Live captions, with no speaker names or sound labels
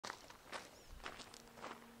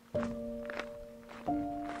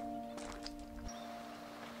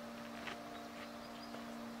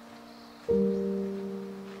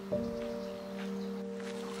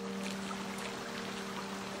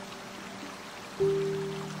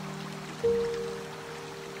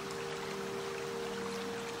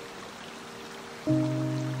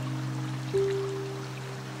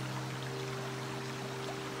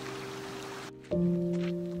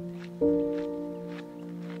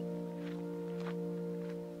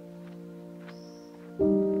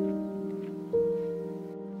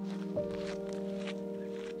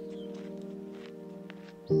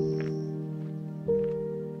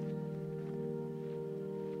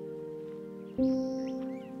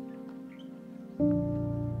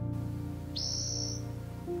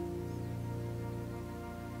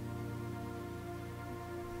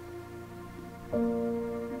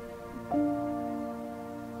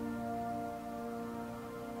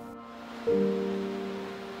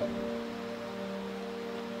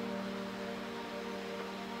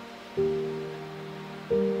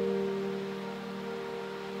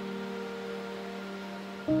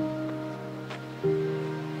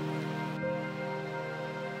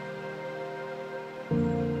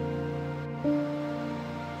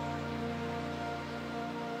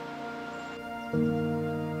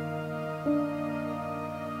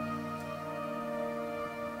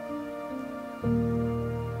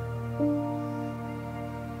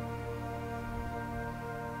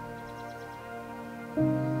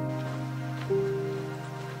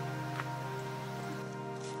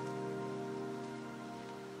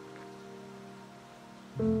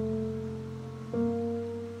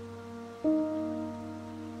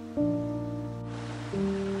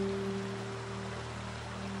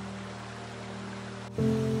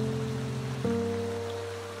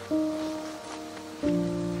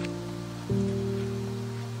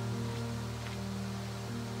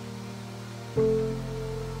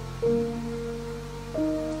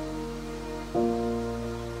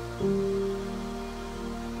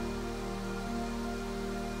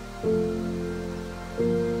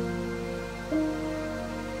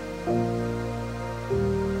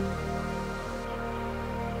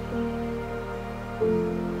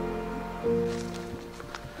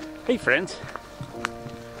Hey friends,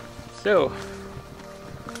 so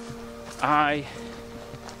I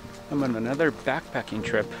am on another backpacking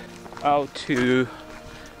trip out to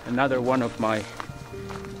another one of my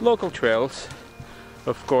local trails,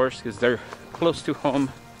 of course, because they're close to home,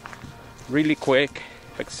 really quick,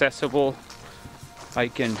 accessible. I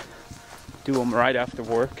can do them right after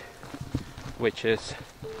work, which is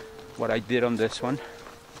what I did on this one.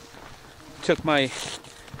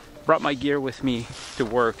 Brought my gear with me to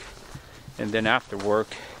work, and then after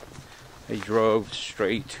work I drove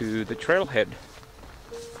straight to the trailhead.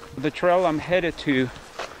 The trail I'm headed to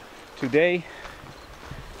today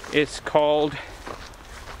is called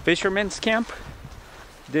Fisherman's Camp.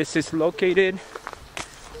 This is located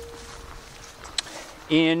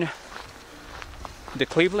in the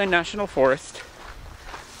Cleveland National Forest.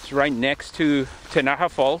 It's right next to Tenaja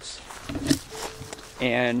Falls,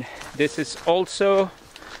 and this is also,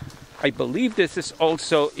 I believe this is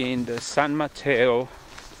also in the San Mateo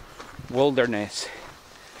Wilderness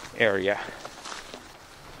area.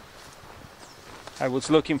 I was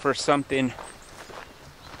looking for something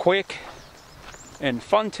quick and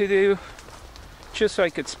fun to do, just so I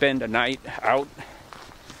could spend a night out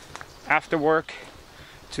after work.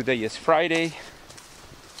 Today is Friday,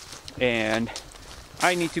 and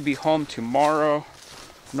I need to be home tomorrow,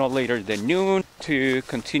 no later than noon, to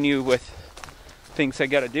continue with things I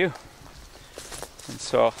gotta do. And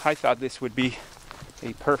so I thought this would be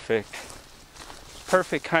a perfect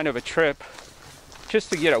kind of a trip, just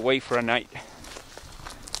to get away for a night.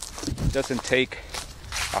 It doesn't take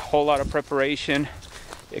a whole lot of preparation,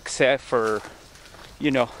 except for,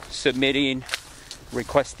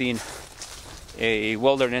 requesting a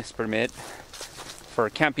wilderness permit for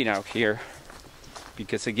camping out here,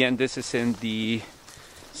 because again, this is in the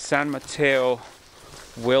San Mateo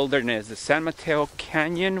Wilderness, the San Mateo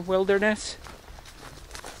Canyon Wilderness.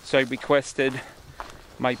 So I requested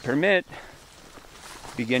my permit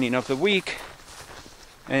beginning of the week,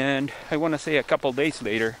 and I want to say a couple days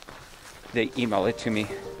later they emailed it to me.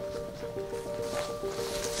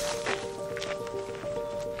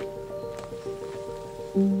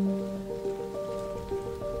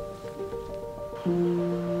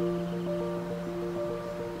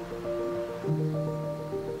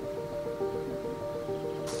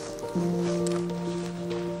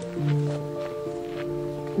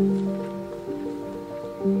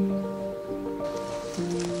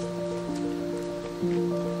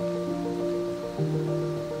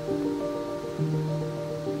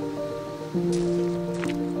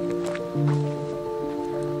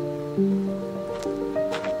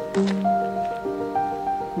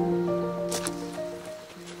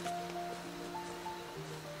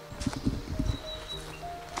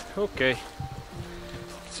 Okay,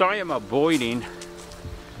 so I am avoiding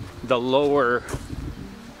the lower,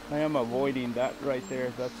 I am avoiding that right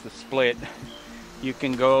there. That's the split. You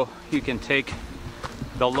can take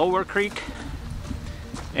the lower creek,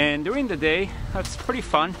 and during the day that's pretty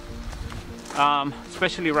fun,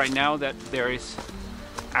 especially right now that there is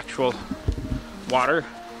actual water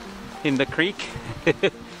in the creek.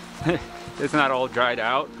 It's not all dried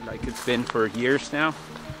out like it's been for years now,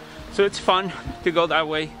 so it's fun to go that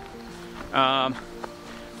way.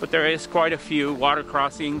 But there is quite a few water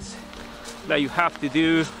crossings that you have to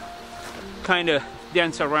do, kind of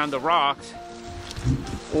dance around the rocks,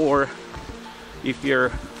 or if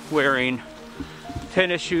you're wearing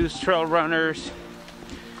tennis shoes, trail runners,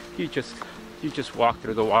 you just walk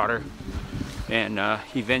through the water, and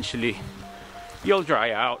eventually you'll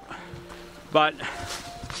dry out. But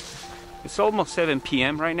it's almost 7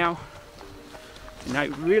 p.m. right now, and I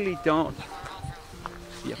really don't.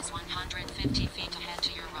 Yep. 150 feet ahead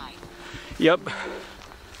to your right. Yep,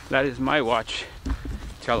 that is my watch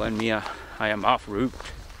telling me I am off route.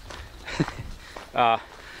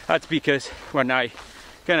 That's because when I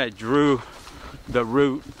kind of drew the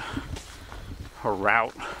route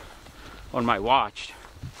on my watch,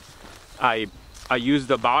 I used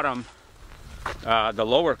the bottom, the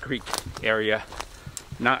lower creek area,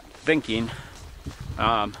 not thinking,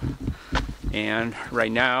 and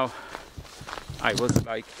right now I was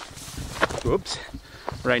like, whoops,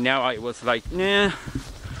 right now I was like, nah,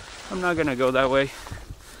 I'm not gonna go that way.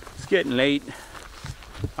 It's getting late.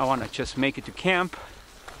 I want to just make it to camp,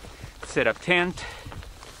 set up tent,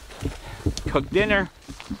 cook dinner,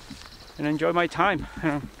 and enjoy my time.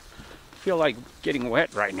 I feel like getting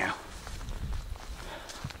wet right now.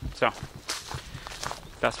 So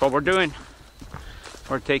that's what we're doing.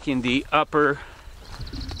 We're taking the upper,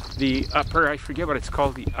 I forget what it's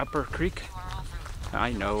called, the upper creek.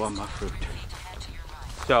 I know I'm off route.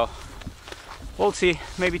 So we'll see,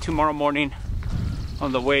 maybe tomorrow morning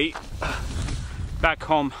on the way back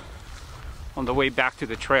home, on the way back to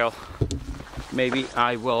the trail, maybe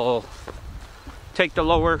I will take the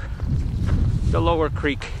lower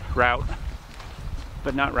creek route,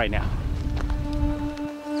 but not right now.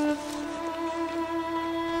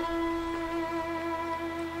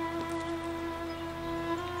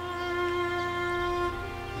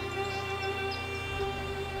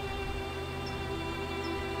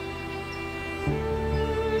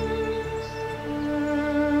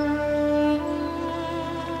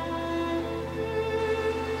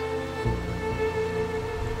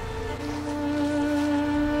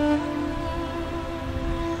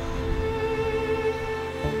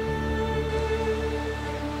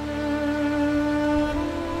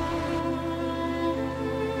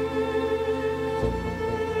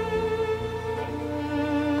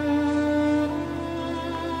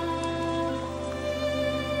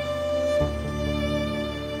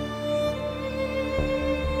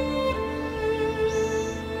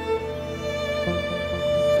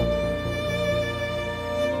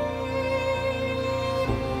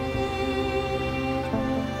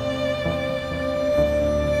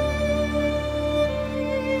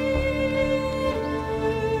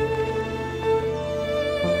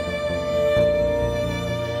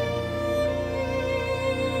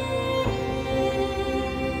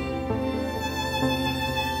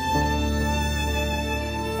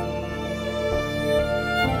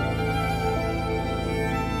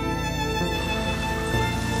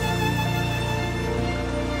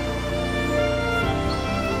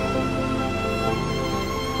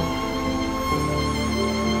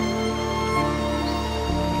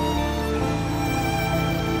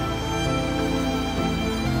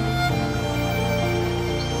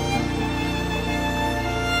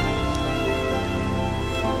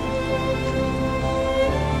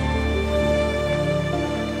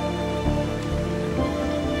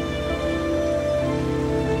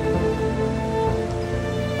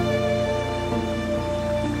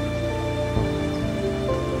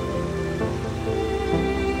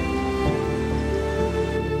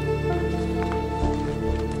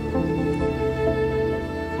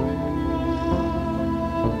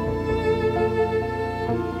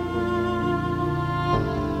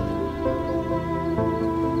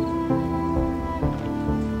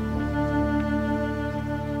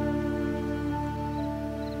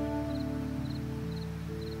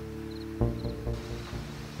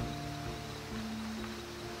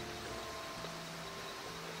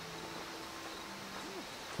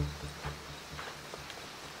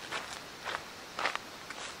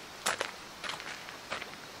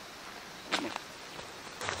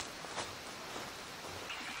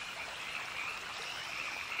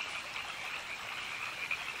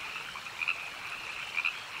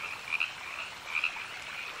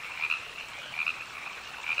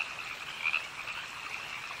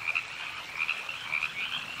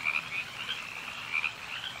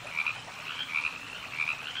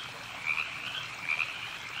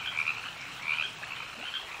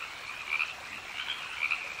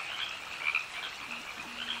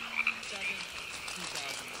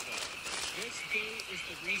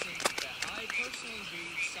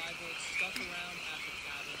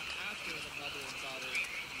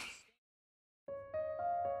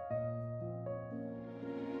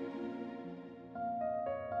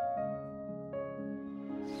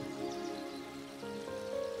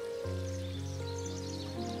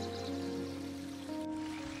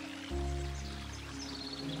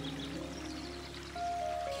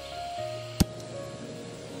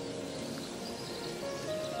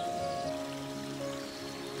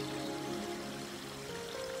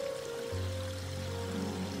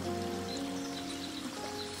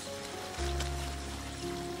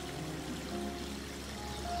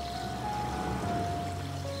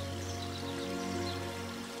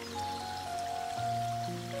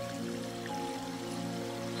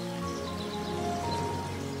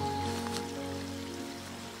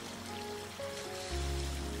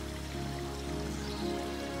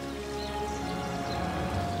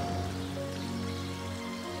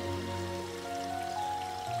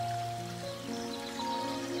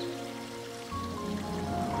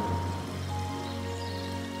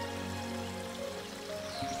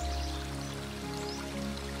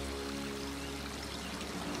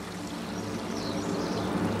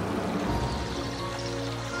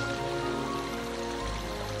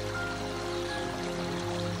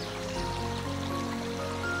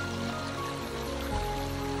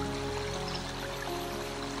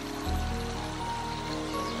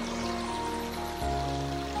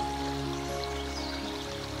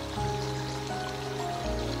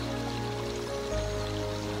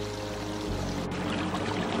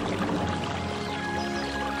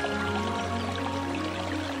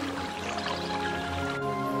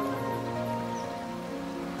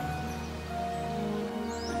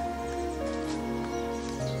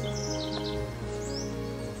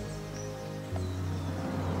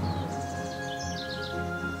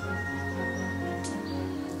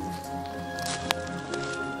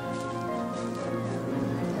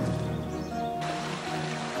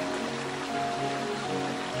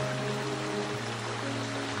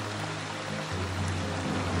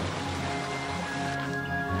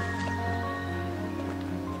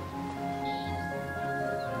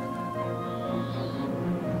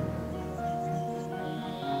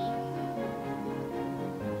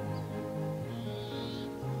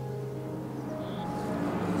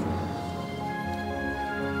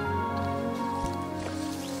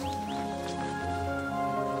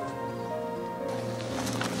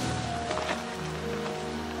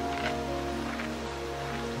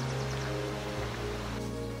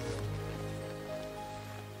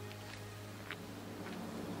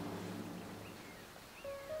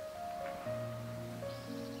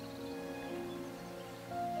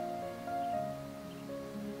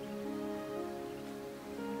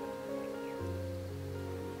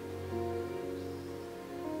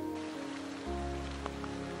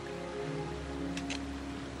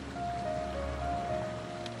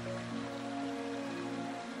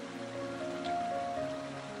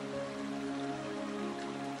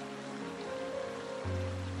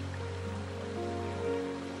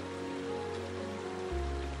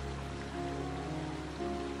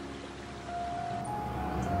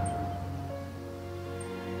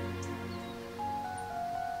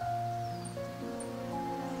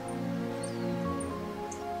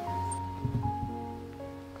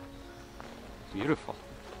 beautiful.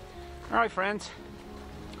 All right, friends.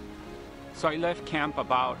 So I left camp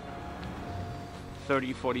about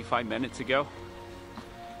 30-45 minutes ago,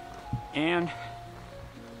 and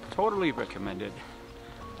totally recommend it.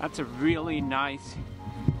 That's a really nice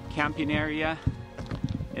camping area,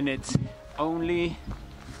 and it's only,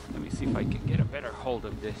 let me see if I can get a better hold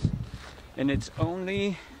of this, and it's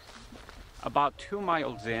only about 2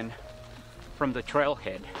 miles in from the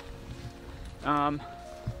trailhead.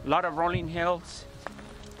 A lot of rolling hills.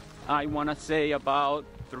 I want to say about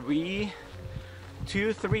 2-3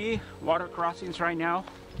 water crossings right now,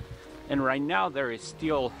 and right now there is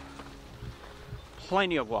still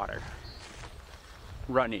plenty of water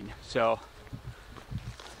running. So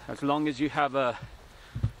as long as you have a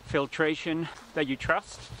filtration that you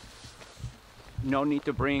trust, no need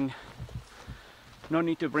to bring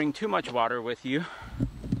too much water with you.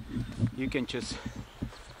 You can just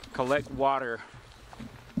collect water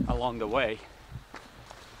along the way.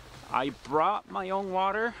 I brought my own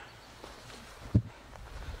water,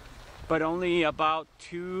 but only about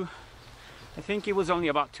I think it was only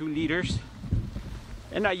about 2 liters.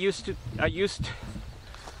 And I used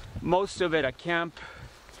most of it at camp,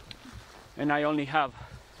 and I only have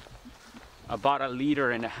about 1.5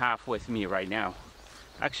 liters with me right now.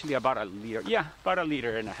 Actually about 1 liter, yeah, about 1.5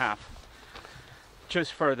 liters,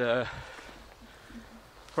 just for the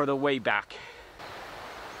way back.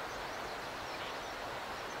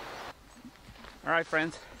 Alright,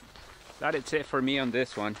 friends, that is it for me on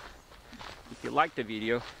this one. If you liked the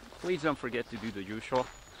video, please don't forget to do the usual.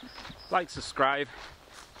 Like, subscribe,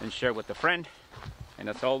 and share with a friend. And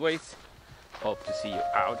as always, hope to see you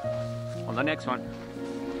out on the next one.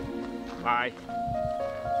 Bye.